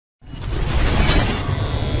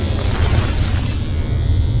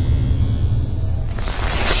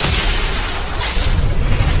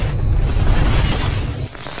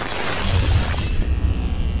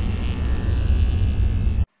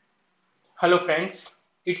Hello friends,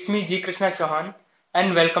 it's me Krishna Chauhan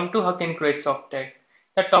and welcome to Hack and Craze of Tech.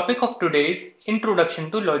 The topic of today is Introduction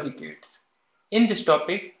to Logic Gates. In this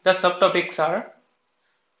topic, the subtopics are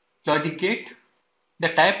Logic Gate, the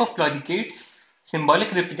type of logic gates,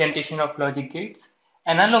 symbolic representation of logic gates,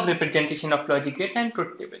 analog representation of logic gate and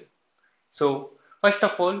truth table. So first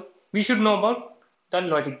of all, we should know about the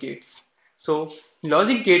logic gates. So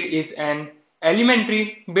logic gate is an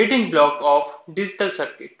elementary building block of digital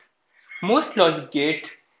circuit. Most logic gates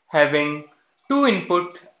having two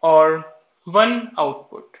input or one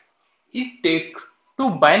output. It take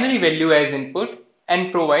two binary value as input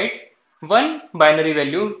and provide one binary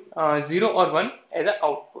value 0 or 1 as an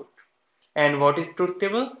output. And what is truth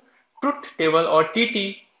table? Truth table or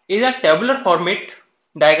TT is a tabular format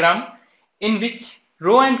diagram in which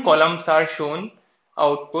row and columns are shown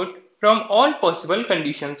output from all possible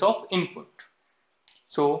conditions of input.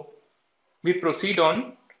 So we proceed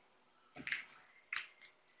on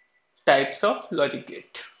types of logic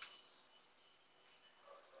gate.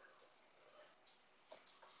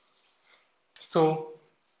 So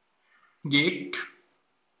gate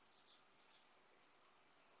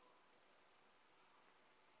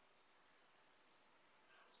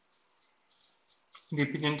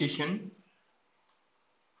representation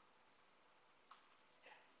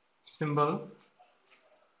symbol,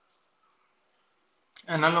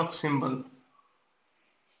 analog symbol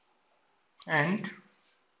and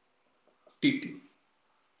TT.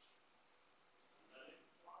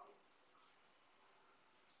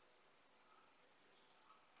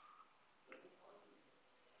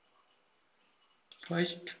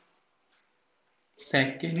 First,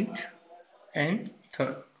 second and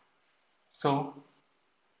third. So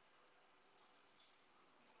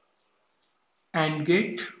AND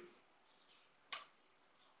gate,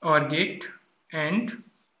 OR gate and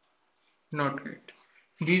NOT gate.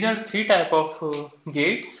 These are three type of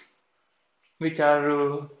gates which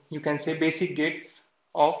are you can say basic gates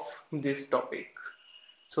of this topic.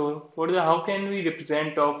 So what is how can we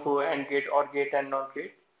represent of AND gate, OR gate and NOT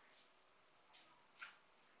gate?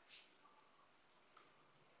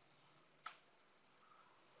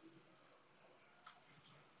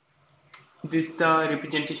 This is the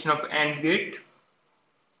representation of AND gate.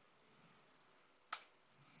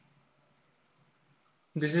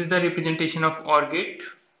 This is the representation of OR gate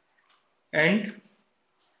and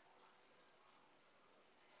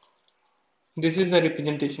this is the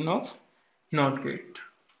representation of NOT gate.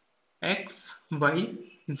 X, Y,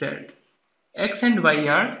 Z. X and Y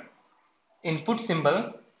are input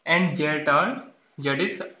symbol and Z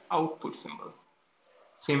is output symbol.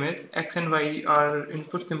 Same as X and Y are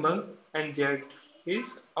input symbol and Z is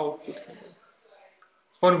output symbol.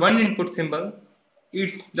 For one input symbol,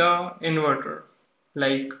 it's the inverter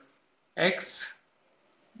like X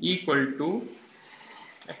equal to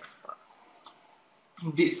X bar.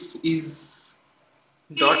 This is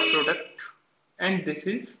dot product and this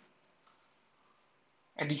is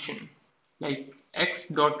addition like X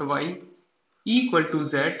dot Y equal to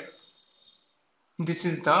Z. This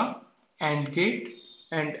is the AND gate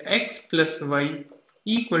and X plus Y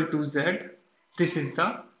equal to Z. This is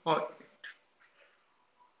the OR gate.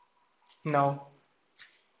 Now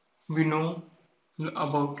we know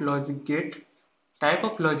about logic gate, type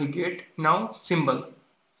of logic gate. Now symbol.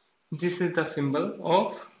 This is the symbol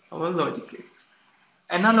of our logic gates.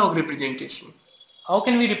 Analog representation. How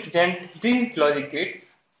can we represent these logic gates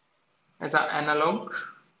as an analog?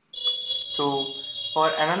 So for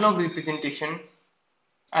analog representation,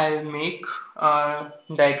 I'll make a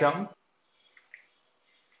diagram.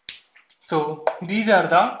 So these are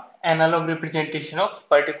the analog representation of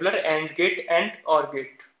particular AND gate and OR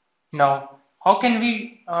gate. Now how can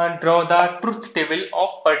we draw the truth table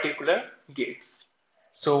of particular gates?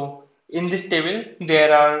 So in this table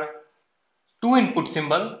there are two input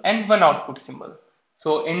symbol and one output symbol.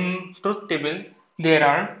 So in truth table there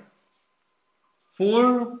are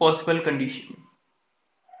four possible conditions.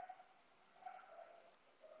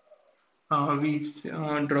 We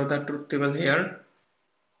draw the truth table here: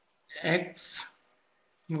 X,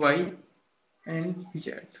 Y and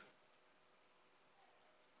Z.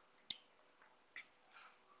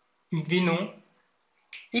 We know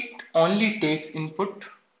it only takes input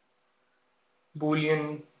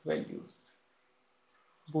Boolean values.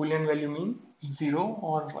 Boolean value means 0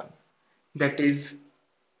 or 1. That is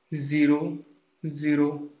 0,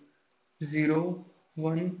 0, 0,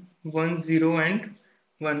 1, 1, 0 and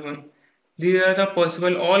 1, 1. These are the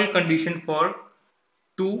possible all conditions for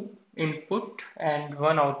two input and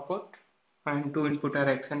one output, and two input are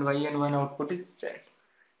X and Y and one output is Z.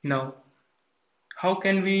 Now how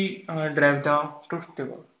can we drive the truth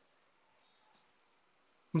table?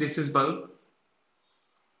 This is bulb,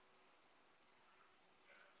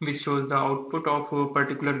 which shows the output of a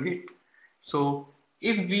particular gate. So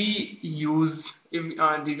if we use, if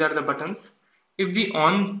these are the buttons, if we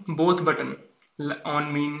on both button,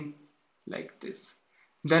 on mean like this,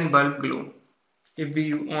 then bulb glow. If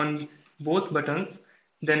we on both buttons,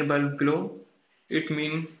 then bulb glow, it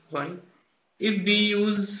mean 1. If we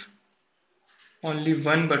use only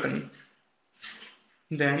one button,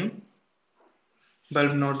 then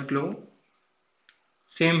bulb not glow.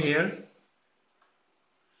 Same here,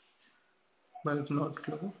 bulb not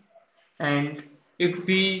glow. And if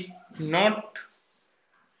we not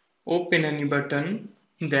open any button,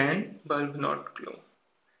 then bulb not glow.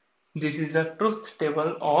 This is the truth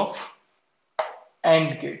table of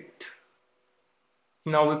AND gate.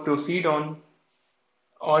 Now we proceed on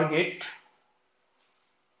OR gate.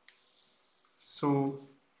 So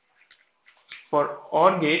for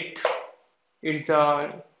OR gate, it's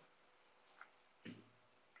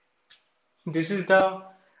this is the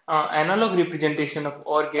analog representation of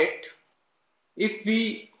OR gate. If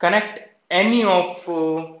we connect any of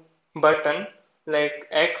button like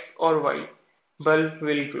X or Y, bulb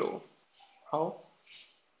will glow. How?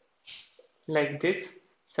 Like this,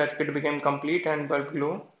 circuit became complete and bulb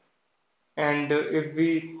glow. And if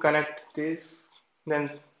we connect this, then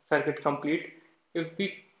circuit complete. If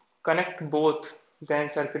we connect both,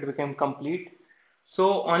 then circuit became complete.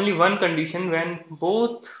 So only one condition, when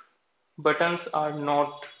both buttons are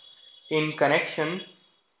not in connection,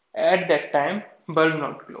 at that time bulb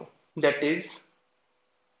not glow. That is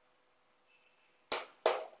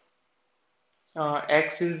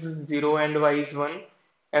X is 0 and Y is 1.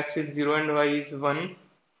 X is 0 and Y is 1,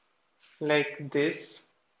 like this,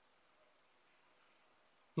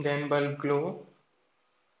 then bulb glow.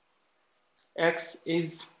 X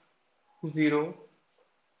is 0,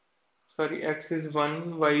 sorry, X is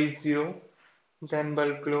 1, Y is 0, then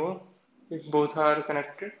bulb glow. If both are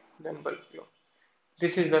connected, then bulb glow.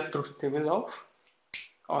 This is the truth table of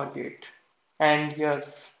OR gate. And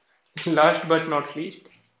yes, last but not least,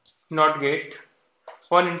 NOT gate.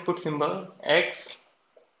 For input symbol X,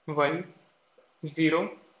 Y,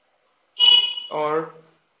 0 or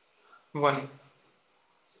 1.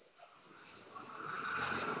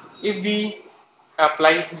 If we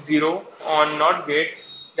apply 0 on NOT gate,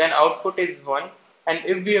 then output is 1, and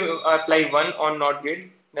if we apply 1 on NOT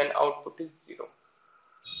gate, then output is 0.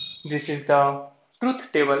 This is the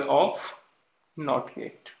truth table of NOT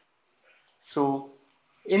gate. So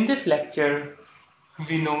in this lecture,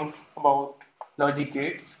 we know about logic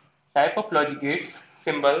gates, type of logic gates,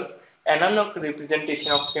 symbol, analog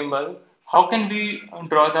representation of symbol. How can we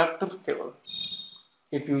draw the truth table?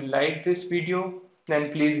 If you like this video,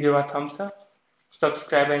 then please give a thumbs up,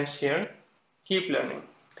 subscribe and share. Keep learning.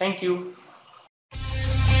 Thank you.